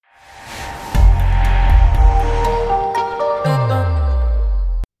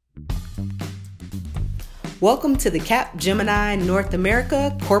Welcome to the Capgemini North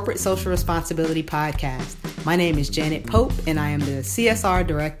America Corporate Social Responsibility Podcast. My name is Janet Pope, and I am the CSR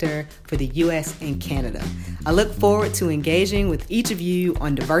Director for the U.S. and Canada. I look forward to engaging with each of you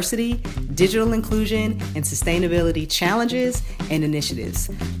on diversity, digital inclusion, and sustainability challenges and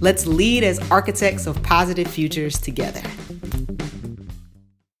initiatives. Let's lead as architects of positive futures together.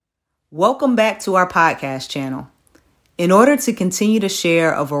 Welcome back to our podcast channel. In order to continue to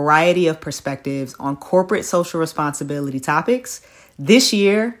share a variety of perspectives on corporate social responsibility topics, this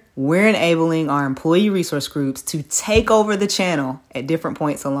year, we're enabling our employee resource groups to take over the channel at different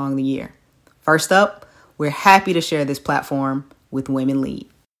points along the year. First up, we're happy to share this platform with Women Lead.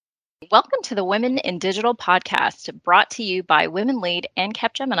 Welcome to the Women in Digital podcast, brought to you by Women Lead and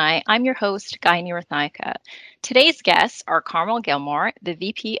Capgemini. I'm your host, Gayani Rathnayaka. Today's guests are Carmel Gilmore, the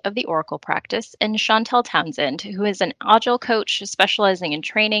VP of the Oracle practice, and Chantel Townsend, who is an Agile coach specializing in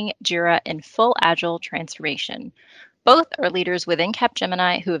training, Jira, and full Agile transformation. Both are leaders within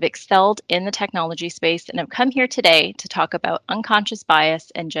Capgemini who have excelled in the technology space and have come here today to talk about unconscious bias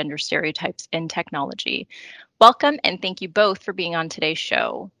and gender stereotypes in technology. Welcome, and thank you both for being on today's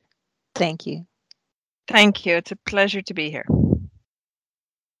show. Thank you. Thank you. It's a pleasure to be here.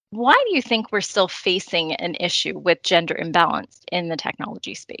 Why do you think we're still facing an issue with gender imbalance in the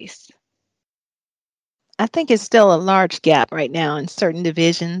technology space? I think it's still a large gap right now in certain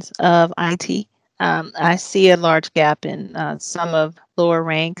divisions of IT. I see a large gap in some of lower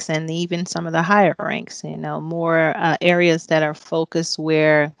ranks and even some of the higher ranks, more areas that are focused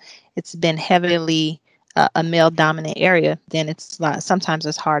where it's been heavily a male-dominant area, then sometimes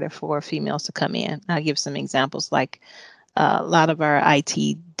it's harder for females to come in. I'll give some examples, like a lot of our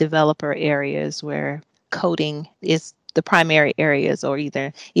IT developer areas where coding is the primary areas, or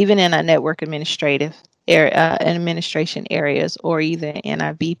even in our network administration areas, or either in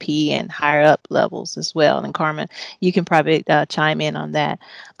our VP and higher up levels as well. And Carmen, you can probably chime in on that.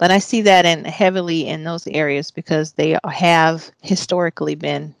 But I see that heavily in those areas because they have historically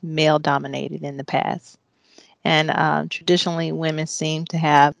been male-dominated in the past. And traditionally, women seem to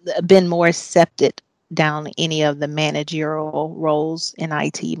have been more accepted down any of the managerial roles in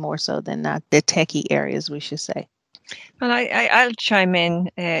IT, more so than not the techie areas, we should say. Well, I'll chime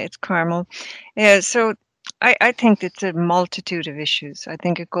in. It's Carmel. So I think it's a multitude of issues. I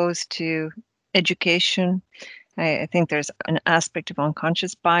think it goes to education. I think there's an aspect of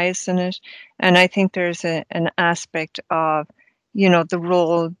unconscious bias in it. And I think there's an aspect of, the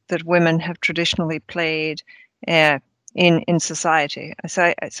role that women have traditionally played in society.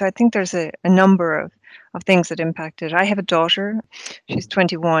 So I think there's a number of things that impact it. I have a daughter, she's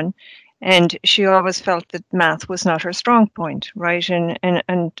 21, and she always felt that math was not her strong point, right?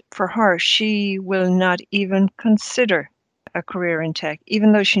 And for her, she will not even consider a career in tech,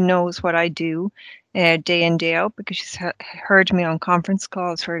 even though she knows what I do day in, day out, because she's heard me on conference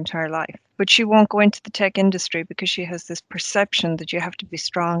calls her entire life. But she won't go into the tech industry because she has this perception that you have to be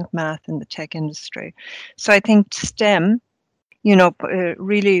strong at math in the tech industry. So I think STEM,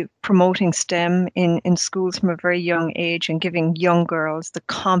 really promoting STEM in schools from a very young age and giving young girls the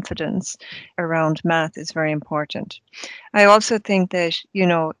confidence around math is very important. I also think that,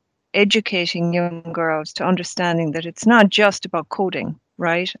 educating young girls to understanding that it's not just about coding,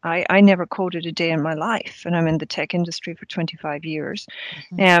 right? I never coded a day in my life, and I'm in the tech industry for 25 years.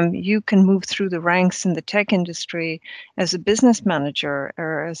 Mm-hmm. You can move through the ranks in the tech industry as a business manager,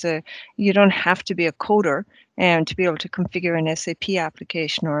 or you don't have to be a coder and to be able to configure an SAP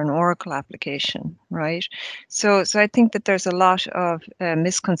application or an Oracle application, right? So I think that there's a lot of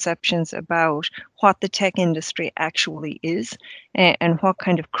misconceptions about what the tech industry actually is and what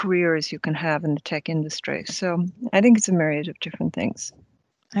kind of careers you can have in the tech industry. So I think it's a myriad of different things.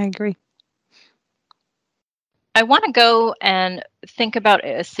 I agree. I want to go and think about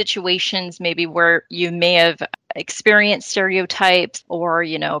situations maybe where you may have experienced stereotypes or,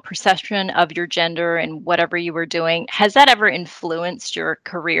 perception of your gender and whatever you were doing. Has that ever influenced your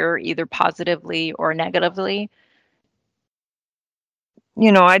career, either positively or negatively?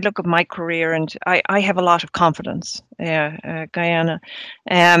 I look at my career and I have a lot of confidence, Guyana.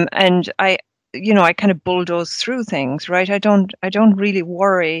 And I kind of bulldoze through things, right? I don't really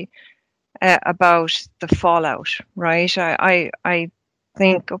worry about the fallout, right? I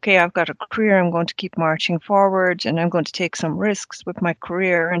think, okay, I've got a career, I'm going to keep marching forward and I'm going to take some risks with my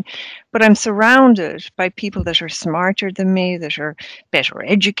career. But I'm surrounded by people that are smarter than me, that are better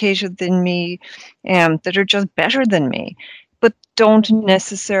educated than me, that are just better than me, but don't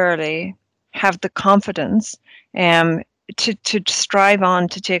necessarily have the confidence to strive on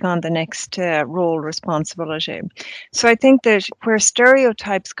to take on the next role responsibility. So I think that where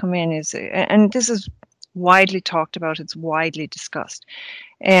stereotypes come in is, and this is widely talked about. It's widely discussed.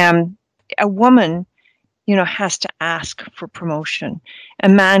 A woman, has to ask for promotion. A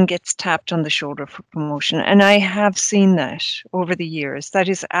man gets tapped on the shoulder for promotion. And I have seen that over the years. That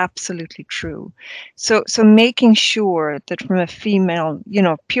is absolutely true. So making sure that from a female,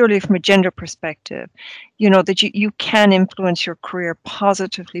 purely from a gender perspective, that you can influence your career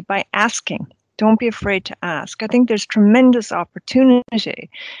positively by asking. Don't be afraid to ask. I think there's tremendous opportunity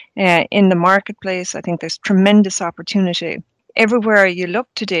in the marketplace. I think there's tremendous opportunity everywhere you look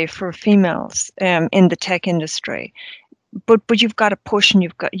today for females in the tech industry, but you've got to push, and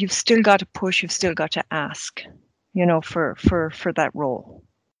you've still got to push. You've still got to ask, for that role.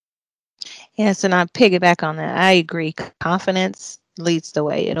 Yes, and I piggyback on that. I agree. Confidence leads the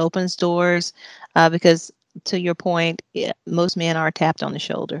way. It opens doors because, to your point, most men are tapped on the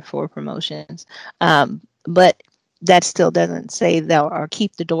shoulder for promotions, but that still doesn't say that or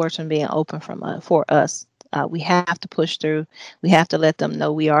keep the doors from being open for us. We have to push through. We have to let them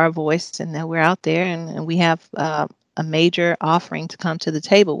know we are a voice and that we're out there, and we have a major offering to come to the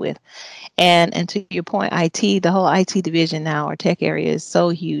table with. And to your point, IT, the whole IT division now, our tech area is so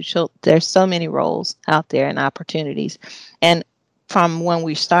huge. So there's so many roles out there and opportunities. And from when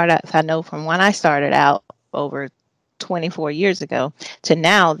we started, I know from when I started out over 24 years ago to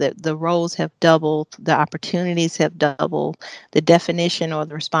now, that the roles have doubled, the opportunities have doubled, the definition or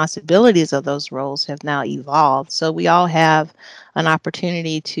the responsibilities of those roles have now evolved. So we all have an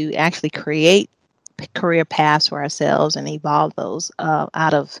opportunity to actually create career paths for ourselves and evolve those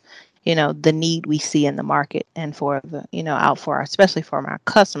out of the need we see in the market, and for the out for especially from our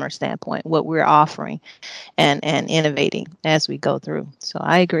customer standpoint, what we're offering and innovating as we go through. So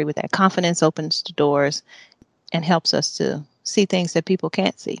I agree with that. Confidence opens the doors and helps us to see things that people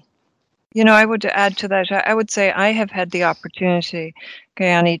can't see. I would add to that. I would say I have had the opportunity,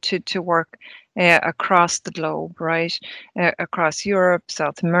 Gayani, to work across the globe, right? Across Europe,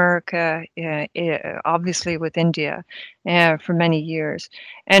 South America, obviously with India for many years.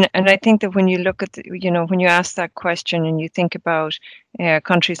 And I think that when you look at, when you ask that question and you think about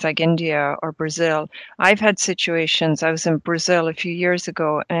countries like India or Brazil, I've had situations. I was in Brazil a few years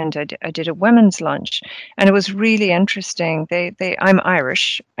ago, and I did a women's lunch, and it was really interesting. I'm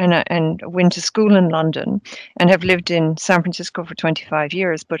Irish, and went to school in London, and have lived in San Francisco for 25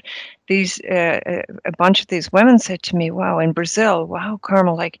 years. But these a bunch of these women said to me, "Wow, in Brazil, wow,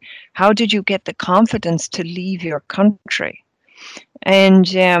 Carmel, like, how did you get the confidence to leave your country?" And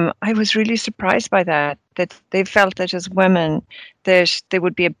I was really surprised by that they felt that as women that they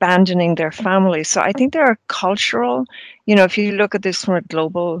would be abandoning their families. So I think there are cultural, if you look at this from a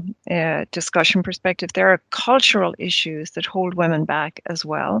global discussion perspective, there are cultural issues that hold women back as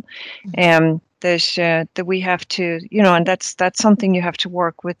well. That we have to, and that's something you have to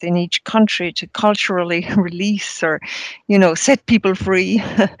work with in each country to culturally release or, set people free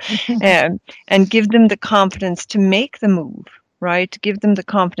and give them the confidence to make the move. Right? Give them the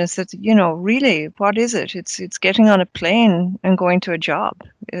confidence that, really, what is it? It's getting on a plane and going to a job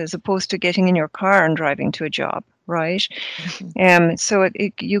as opposed to getting in your car and driving to a job, right? So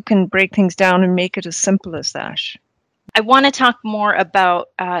you can break things down and make it as simple as that. I want to talk more about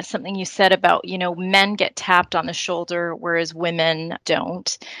something you said about, men get tapped on the shoulder, whereas women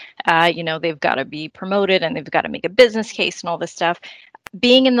don't. They've got to be promoted and they've got to make a business case and all this stuff.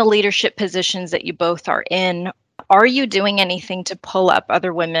 Being in the leadership positions that you both are in, are you doing anything to pull up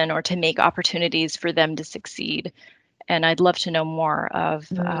other women or to make opportunities for them to succeed? And I'd love to know more of,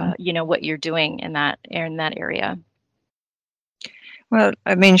 what you're doing in that area. Well,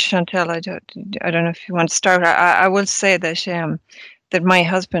 I mean, Chantel, I don't know if you want to start. I will say that that my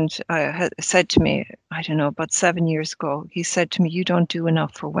husband had said to me, I don't know, about 7 years ago, he said to me, "You don't do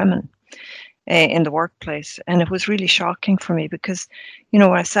enough for women in the workplace." And it was really shocking for me because,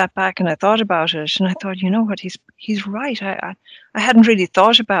 I sat back and I thought about it, and I thought, what, he's right. I hadn't really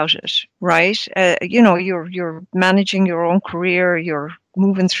thought about it, right? You're managing your own career, you're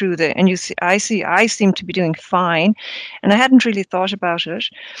moving through and I seem to be doing fine, and I hadn't really thought about it.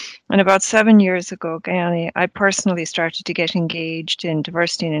 And about 7 years ago, Gayani, I personally started to get engaged in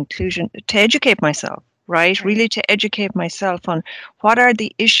diversity and inclusion to educate myself. Right? Really to educate myself on what are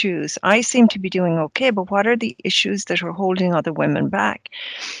the issues. I seem to be doing okay, but what are the issues that are holding other women back?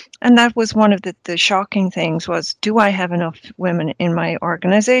 And that was one of the shocking things was, do I have enough women in my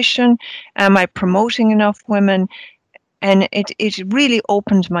organization? Am I promoting enough women? And it really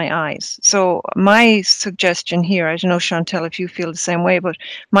opened my eyes. So my suggestion here, I don't know, Chantel, if you feel the same way, but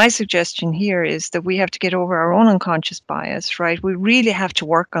my suggestion here is that we have to get over our own unconscious bias, right? We really have to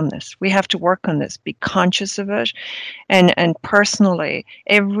work on this. We have to work on this, be conscious of it. And personally,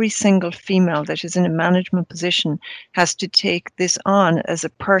 every single female that is in a management position has to take this on as a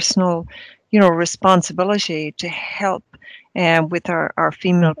personal, responsibility to help with our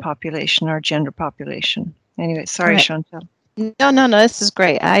female population, our gender population. Anyway, sorry, Right. Chantal. No. This is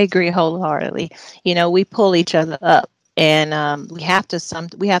great. I agree wholeheartedly. We pull each other up, and we have to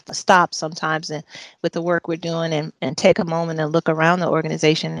stop sometimes with the work we're doing, and take a moment and look around the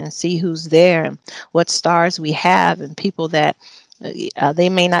organization and see who's there and what stars we have, and people that they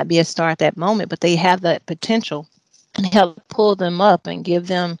may not be a star at that moment, but they have that potential, and help pull them up and give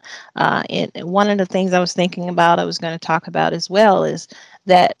them. And one of the things I was thinking about, I was going to talk about as well, is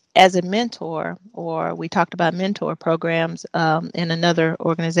that as a mentor, or we talked about mentor programs in another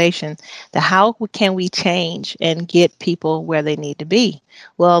organization, how can we change and get people where they need to be?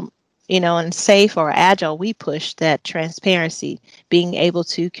 Well, in SAFE or Agile, we push that transparency, being able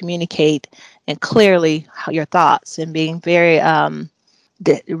to communicate and clearly your thoughts, and being very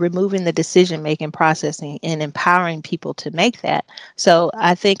removing the decision-making processing and empowering people to make that. So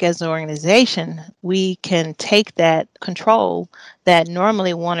I think as an organization, we can take that control that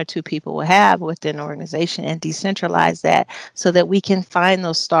normally one or two people will have within an organization and decentralize that, so that we can find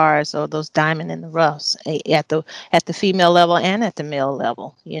those stars or those diamond in the roughs at the female level and at the male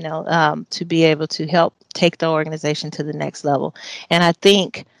level, to be able to help take the organization to the next level. And I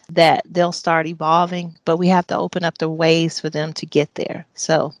think that they'll start evolving, but we have to open up the ways for them to get there.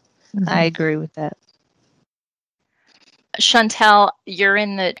 So I agree with that. Chantel, you're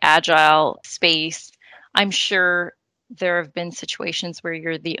in the Agile space. I'm sure there have been situations where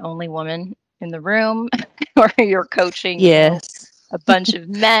you're the only woman in the room or you're coaching Yes. a bunch of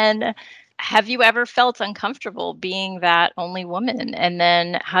men. Have you ever felt uncomfortable being that only woman? And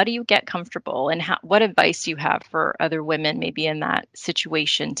then how do you get comfortable? And what advice do you have for other women maybe in that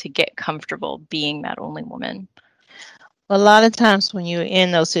situation to get comfortable being that only woman? A lot of times when you're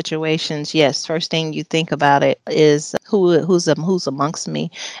in those situations, yes, first thing you think about it is who's amongst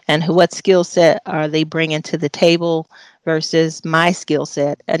me, and what skill set are they bringing to the table versus my skill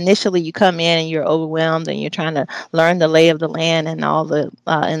set. Initially, you come in and you're overwhelmed and you're trying to learn the lay of the land and all the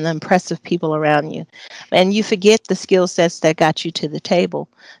impressive people around you, and you forget the skill sets that got you to the table.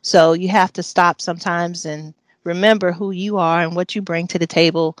 So you have to stop sometimes and remember who you are and what you bring to the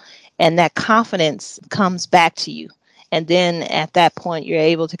table, and that confidence comes back to you. And then at that point, you're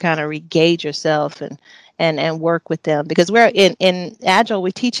able to kind of regauge yourself and work with them, because we're in Agile,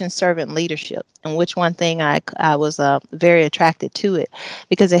 we teach in servant leadership, and which one thing I was very attracted to it,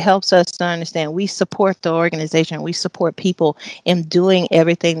 because it helps us to understand we support the organization, we support people in doing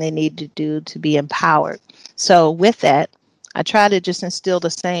everything they need to do to be empowered. So with that, I try to just instill the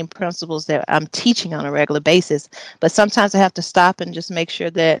same principles that I'm teaching on a regular basis, but sometimes I have to stop and just make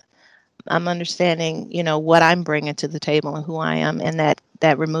sure that I'm understanding, what I'm bringing to the table and who I am, and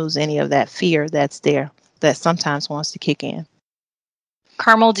that removes any of that fear that's there that sometimes wants to kick in.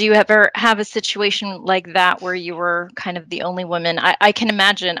 Carmel, do you ever have a situation like that where you were kind of the only woman? I can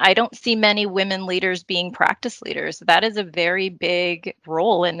imagine. I don't see many women leaders being practice leaders. That is a very big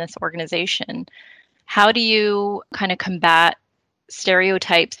role in this organization. How do you kind of combat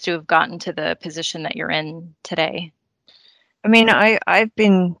stereotypes to have gotten to the position that you're in today? I mean, I've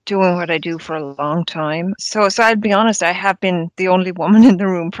been doing what I do for a long time. So I'll be honest, I have been the only woman in the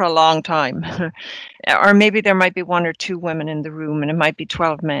room for a long time. Or maybe there might be one or two women in the room, and it might be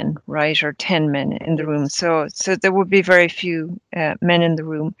 12 men, right? Or 10 men in the room. So there would be very few men in the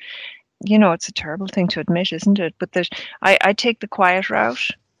room. It's a terrible thing to admit, isn't it? But I take the quiet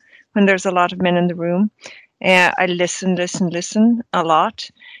route when there's a lot of men in the room. I listen a lot.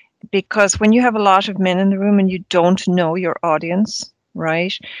 Because when you have a lot of men in the room and you don't know your audience,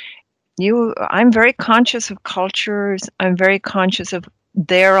 right? I'm very conscious of cultures. I'm very conscious of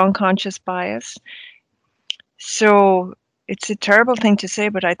their unconscious bias. So it's a terrible thing to say,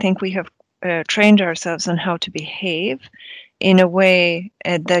 but I think we have trained ourselves on how to behave in a way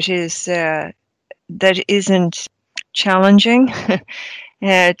that isn't challenging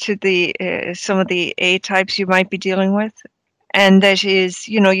to the some of the A types you might be dealing with. And that is,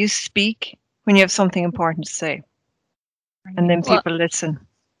 you speak when you have something important to say, and then people listen.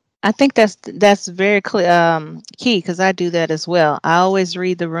 I think that's very key, because I do that as well. I always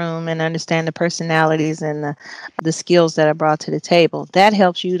read the room and understand the personalities and the skills that are brought to the table. That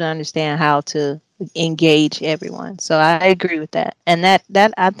helps you to understand how to engage everyone. So I agree with that. And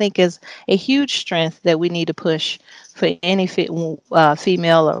that I think is a huge strength that we need to push for any female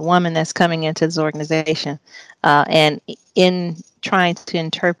or woman that's coming into this organization, and in trying to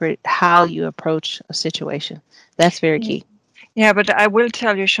interpret how you approach a situation. That's very key. Yeah, but I will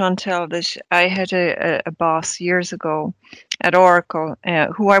tell you, Chantel, that I had a boss years ago at Oracle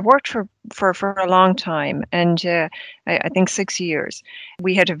who I worked for a long time, and I think 6 years.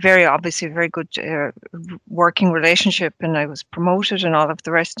 We had obviously a very good working relationship, and I was promoted and all of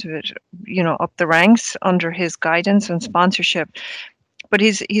the rest of it, up the ranks under his guidance and sponsorship. But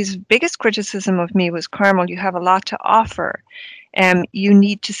his biggest criticism of me was, Carmel, you have a lot to offer. You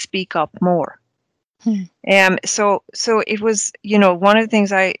need to speak up more. So it was, one of the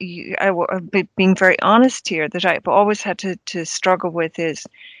things being very honest here, that I've always had to struggle with is,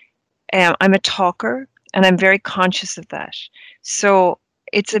 I'm a talker and I'm very conscious of that. So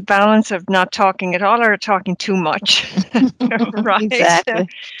it's a balance of not talking at all or talking too much. Right. Exactly.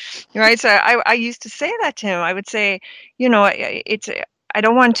 Right. So I used to say that to him. I would say, I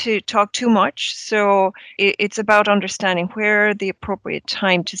don't want to talk too much. So it's about understanding where the appropriate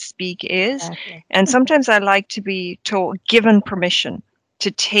time to speak is. Exactly. And sometimes I like to be given permission to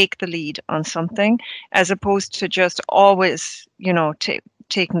take the lead on something, as opposed to just always,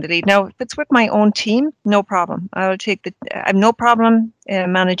 taking the lead. Now, if it's with my own team, no problem. I have no problem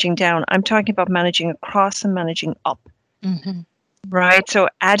managing down. I'm talking about managing across and managing up. Mm-hmm. Right. So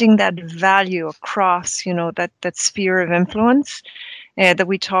adding that value across, that sphere of influence that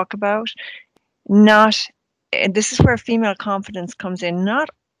we talk about. This is where female confidence comes in, not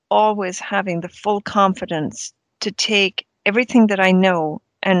always having the full confidence to take everything that I know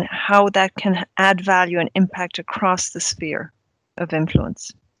and how that can add value and impact across the sphere of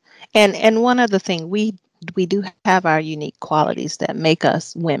influence. And one other thing, we do have our unique qualities that make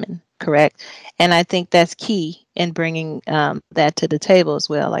us women, correct? And I think that's key in bringing that to the table as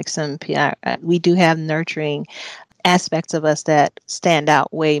well. Like we do have nurturing aspects of us that stand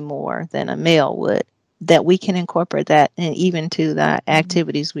out way more than a male would, that we can incorporate that and even to the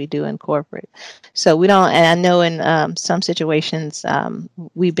activities we do in corporate. So we don't, and I know in some situations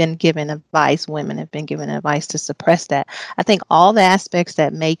we've been given advice, women have been given advice to suppress that. I think all the aspects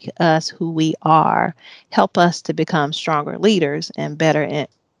that make us who we are help us to become stronger leaders and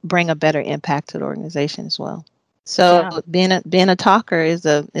bring a better impact to the organization as well. So being a talker is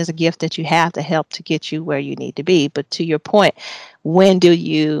a gift that you have to help to get you where you need to be. But to your point, when do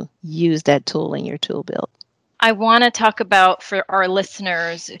you use that tool in your tool belt? I want to talk about, for our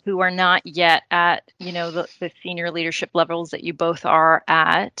listeners who are not yet at, the senior leadership levels that you both are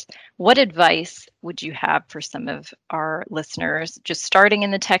at, what advice would you have for some of our listeners just starting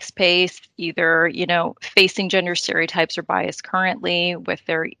in the tech space, either, facing gender stereotypes or bias currently with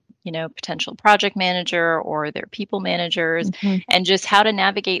their potential project manager or their people managers, and just how to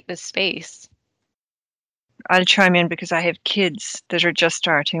navigate this space? I'll chime in because I have kids that are just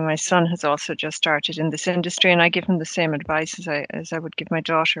starting. My son has also just started in this industry, and I give him the same advice as I would give my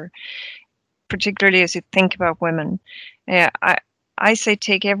daughter, particularly as you think about women. I say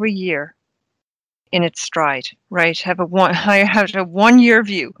take every year in its stride, right? I have a 1 year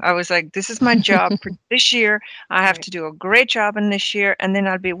view. I was like, this is my job for this year. I have to do a great job in this year, and then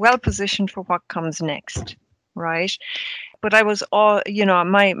I'll be well positioned for what comes next, right? But I was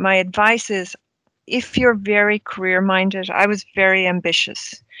my advice is, if you're very career minded, I was very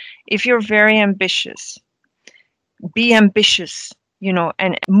ambitious. If you're very ambitious, be ambitious,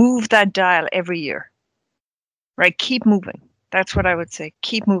 and move that dial every year, right? Keep moving. That's what I would say.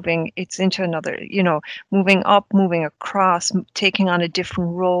 Keep moving. It's into another, moving up, moving across, taking on a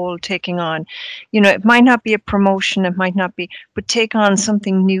different role, taking on, it might not be a promotion, it might not be, but take on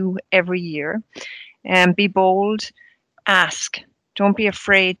something new every year, and be bold. Ask. Don't be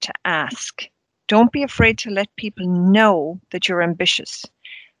afraid to ask. Don't be afraid to let people know that you're ambitious.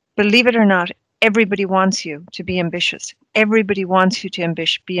 Believe it or not, everybody wants you to be ambitious. Everybody wants you to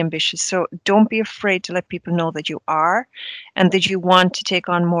be ambitious. So don't be afraid to let people know that you are and that you want to take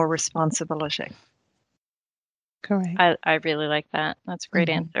on more responsibility. Correct. I really like that. That's a great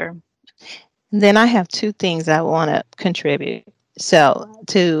answer. Then I have two things I want to contribute. So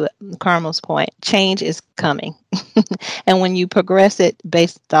to Carmel's point, change is coming. And when you progress it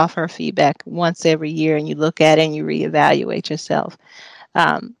based off her feedback once every year and you look at it and you reevaluate yourself,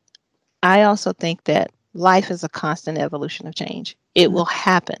 I also think that life is a constant evolution of change. It will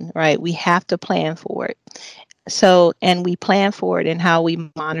happen, right? We have to plan for it. So, and we plan for it in how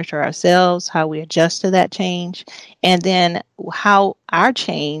we monitor ourselves, how we adjust to that change, and then how our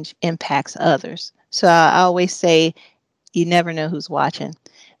change impacts others. So I always say, you never know who's watching.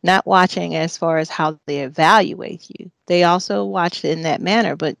 not watching as far as how they evaluate you. They also watch it in that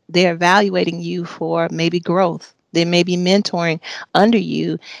manner, but they're evaluating you for maybe growth. They may be mentoring under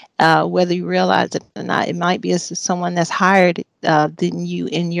you, whether you realize it or not. It might be someone that's higher than you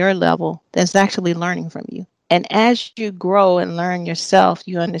in your level that's actually learning from you. And as you grow and learn yourself,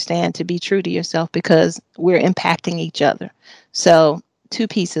 you understand to be true to yourself because we're impacting each other. So 2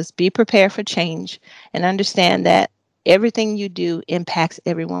 pieces: be prepared for change and understand that everything you do impacts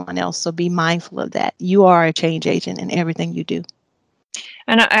everyone else. So be mindful of that. You are a change agent in everything you do.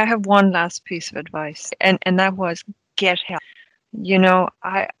 And I have one last piece of advice, and that was get help. You know,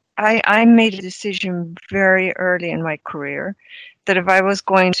 I made a decision very early in my career that if I was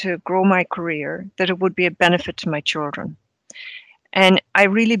going to grow my career, that it would be a benefit to my children. And I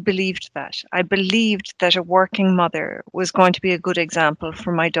really believed that. I believed that a working mother was going to be a good example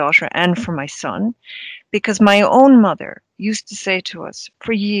for my daughter and for my son, because my own mother used to say to us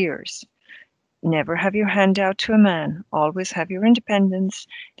for years, never have your hand out to a man. Always have your independence.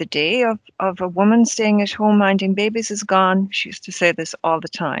 The day of a woman staying at home minding babies is gone. She used to say this all the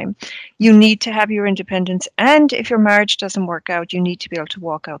time. You need to have your independence. And if your marriage doesn't work out, you need to be able to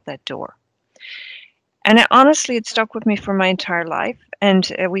walk out that door. And honestly, it stuck with me for my entire life.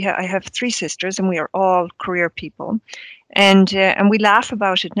 And I have 3 sisters, and we are all career people. And we laugh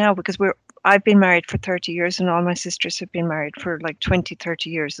about it now because I've been married for 30 years and all my sisters have been married for like 20, 30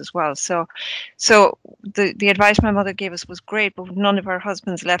 years as well. So the advice my mother gave us was great, but none of our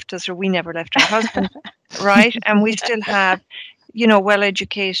husbands left us, or we never left our husbands, right? And we still have,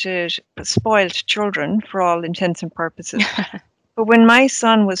 well-educated, spoiled children for all intents and purposes. But when my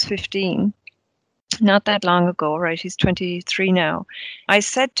son was 15, not that long ago, right? He's 23 now. I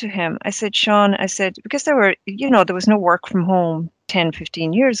said to him, Sean, because there was no work from home 10,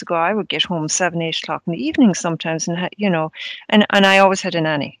 15 years ago. I would get home 7, 8 o'clock in the evening sometimes, and I always had a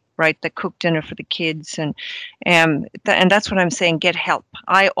nanny, right, that cooked dinner for the kids, and that's what I'm saying. Get help.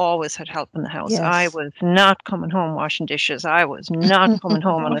 I always had help in the house. Yes. I was not coming home washing dishes. I was not coming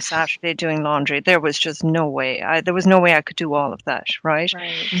home on a Saturday doing laundry. There was just no way. There was no way I could do all of that, right?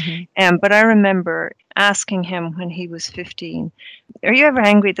 Mm-hmm. But I remember asking him when he was 15, are you ever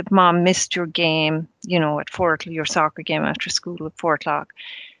angry that mom missed your game, at 4 o'clock, your soccer game after school at 4 o'clock?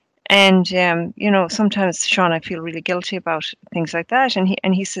 And, sometimes, Sean, I feel really guilty about things like that.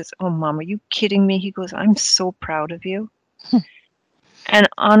 And he says, oh, Mom, are you kidding me? He goes, I'm so proud of you. And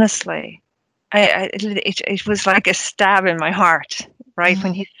honestly, it was like a stab in my heart, right?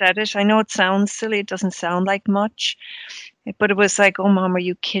 When he said it. I know it sounds silly. It doesn't sound like much. But it was like, oh, Mom, are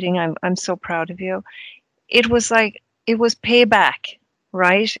you kidding? I'm so proud of you. It was like, it was payback,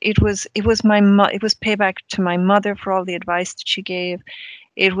 right? It was payback to my mother for all the advice that she gave.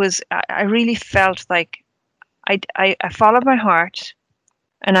 I really felt like I followed my heart,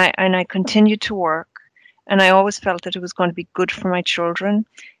 and I continued to work, and I always felt that it was going to be good for my children.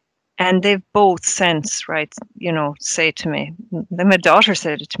 And they've both since, right, say to me, then my daughter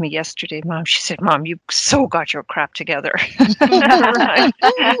said it to me yesterday, Mom, she said, Mom, you so got your crap together.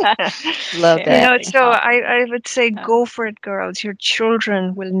 Love that. So I would say, go for it, girls. Your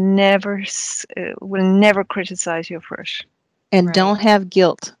children will never criticize you for it. And don't have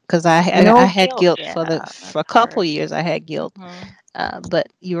guilt, because I had guilt for a couple years. I had guilt, but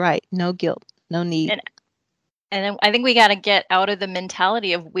you're right. No guilt, no need. And then I think we got to get out of the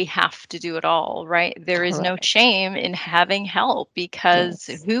mentality of we have to do it all, right? There is no shame in having help, because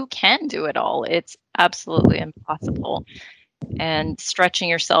who can do it all? It's absolutely impossible. And stretching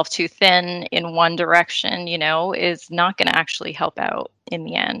yourself too thin in one direction, is not going to actually help out in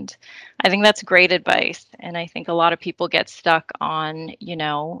the end. I think that's great advice. And I think a lot of people get stuck on,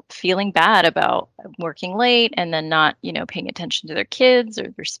 feeling bad about working late and then not, paying attention to their kids or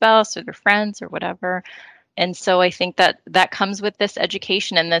their spouse or their friends or whatever. And so I think that comes with this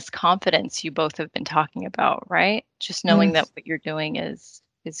education and this confidence you both have been talking about, right? Just knowing that what you're doing is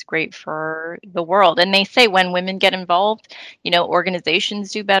great for the world. And they say when women get involved,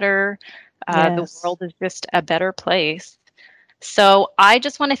 organizations do better. The world is just a better place. So I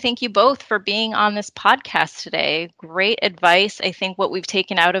just want to thank you both for being on this podcast today. Great advice. I think what we've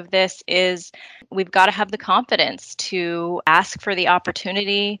taken out of this is we've got to have the confidence to ask for the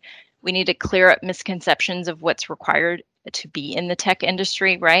opportunity. We need to clear up misconceptions of what's required to be in the tech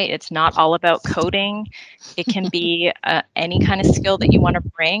industry, right? It's not all about coding. It can be any kind of skill that you want to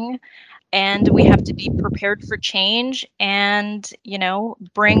bring. And we have to be prepared for change and,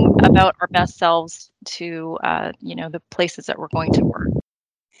 bring about our best selves to, the places that we're going to work.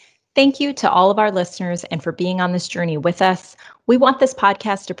 Thank you to all of our listeners and for being on this journey with us. We want this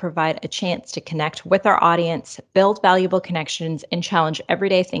podcast to provide a chance to connect with our audience, build valuable connections, and challenge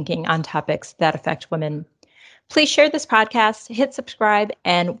everyday thinking on topics that affect women. Please share this podcast, hit subscribe,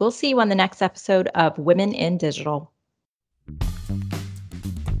 and we'll see you on the next episode of Women in Digital.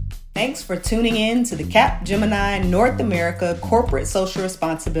 Thanks for tuning in to the Capgemini North America Corporate Social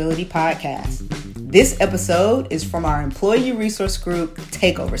Responsibility Podcast. This episode is from our Employee Resource Group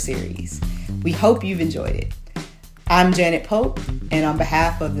Takeover Series. We hope you've enjoyed it. I'm Janet Pope, and on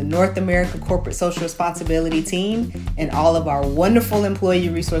behalf of the North America Corporate Social Responsibility team and all of our wonderful Employee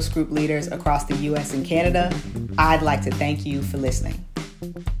Resource Group leaders across the U.S. and Canada, I'd like to thank you for listening.